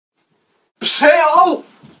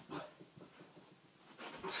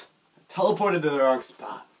Teleported to the wrong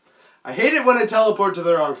spot. I hate it when I teleport to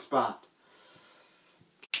the wrong spot.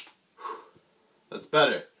 That's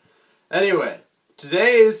better. Anyway,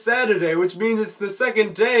 today is Saturday, which means it's the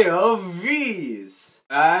second day of V's.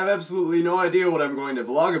 I have absolutely no idea what I'm going to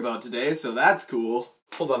vlog about today, so that's cool.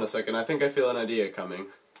 Hold on a second, I think I feel an idea coming.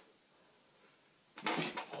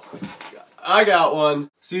 I got one.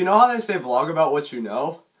 So you know how they say vlog about what you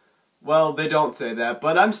know? Well, they don't say that,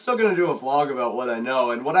 but I'm still gonna do a vlog about what I know,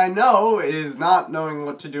 and what I know is not knowing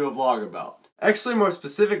what to do a vlog about. Actually, more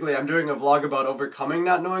specifically, I'm doing a vlog about overcoming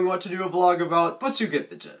not knowing what to do a vlog about, but you get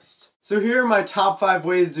the gist. So here are my top 5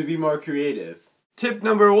 ways to be more creative. Tip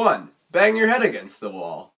number 1. Bang your head against the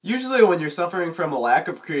wall. Usually when you're suffering from a lack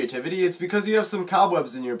of creativity, it's because you have some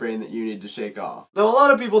cobwebs in your brain that you need to shake off. Now, a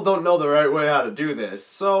lot of people don't know the right way how to do this,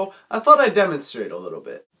 so I thought I'd demonstrate a little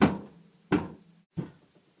bit.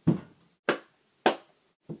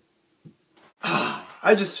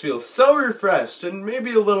 I just feel so refreshed and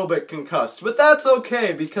maybe a little bit concussed, but that's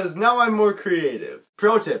okay because now I'm more creative.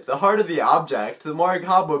 Pro tip, the harder the object, the more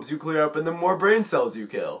cobwebs you clear up and the more brain cells you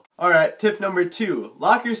kill. Alright, tip number 2,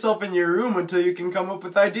 lock yourself in your room until you can come up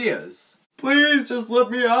with ideas. Please, just let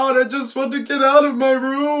me out, I just want to get out of my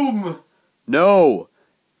room! No,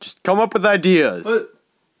 just come up with ideas.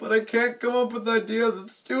 But I can't come up with ideas,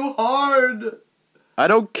 it's too hard. I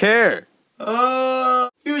don't care.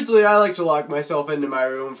 Usually I like to lock myself into my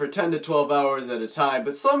room for 10 to 12 hours at a time,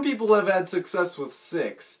 but some people have had success with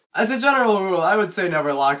 6. As a general rule, I would say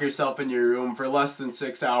never lock yourself in your room for less than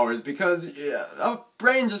 6 hours because a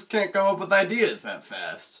brain just can't come up with ideas that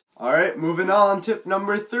fast. Alright, moving on, tip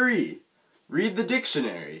number 3. Read the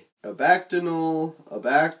dictionary. Abactinal,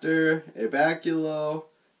 abactor, abaculo,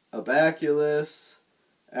 abaculus,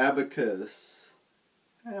 abacus.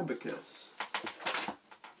 Abacus.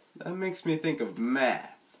 That makes me think of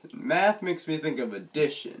math. Math makes me think of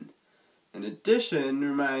addition. And addition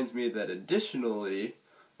reminds me that additionally,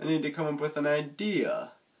 I need to come up with an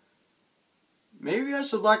idea. Maybe I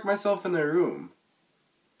should lock myself in the room.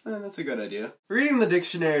 That's a good idea. Reading the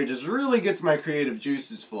dictionary just really gets my creative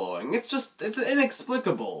juices flowing. It's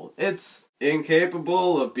inexplicable. It's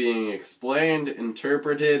incapable of being explained,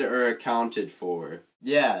 interpreted, or accounted for.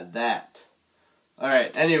 Yeah, that.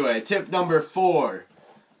 Alright, anyway, tip number 4.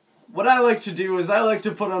 What I like to do is I like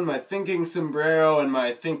to put on my thinking sombrero and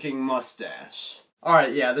my thinking mustache.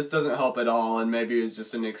 Alright, yeah, this doesn't help at all, and maybe it's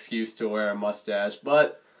just an excuse to wear a mustache,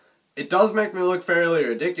 but it does make me look fairly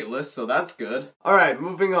ridiculous, so that's good. Alright,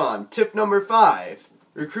 moving on. Tip number 5.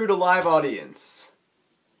 Recruit a live audience.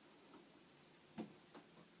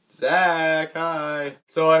 Zach, hi.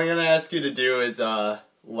 So what I'm gonna ask you to do is,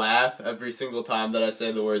 laugh every single time that I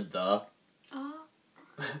say the word the.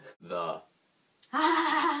 The.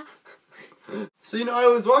 So, you know, I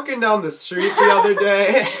was walking down the street the other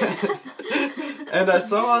day, and I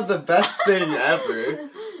saw the best thing ever.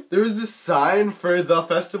 There was this sign for the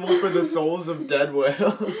Festival for the Souls of Dead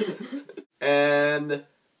Whales, and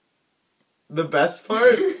the best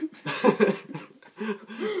part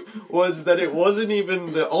was that it wasn't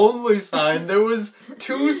even the only sign. There was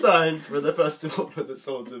 2 signs for the Festival for the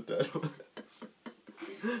Souls of Dead Whales.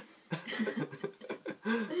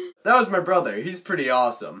 That was my brother. He's pretty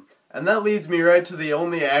awesome. And that leads me right to the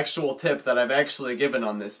only actual tip that I've actually given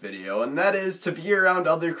on this video, and that is to be around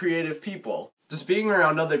other creative people. Just being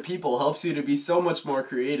around other people helps you to be so much more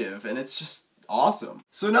creative, and it's just awesome.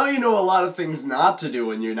 So now you know a lot of things not to do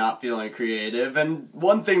when you're not feeling creative, and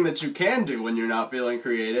one thing that you can do when you're not feeling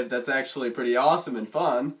creative that's actually pretty awesome and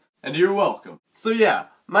fun, and you're welcome. So yeah,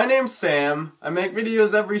 my name's Sam, I make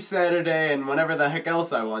videos every Saturday and whenever the heck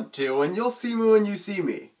else I want to, and you'll see me when you see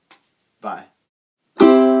me. Bye.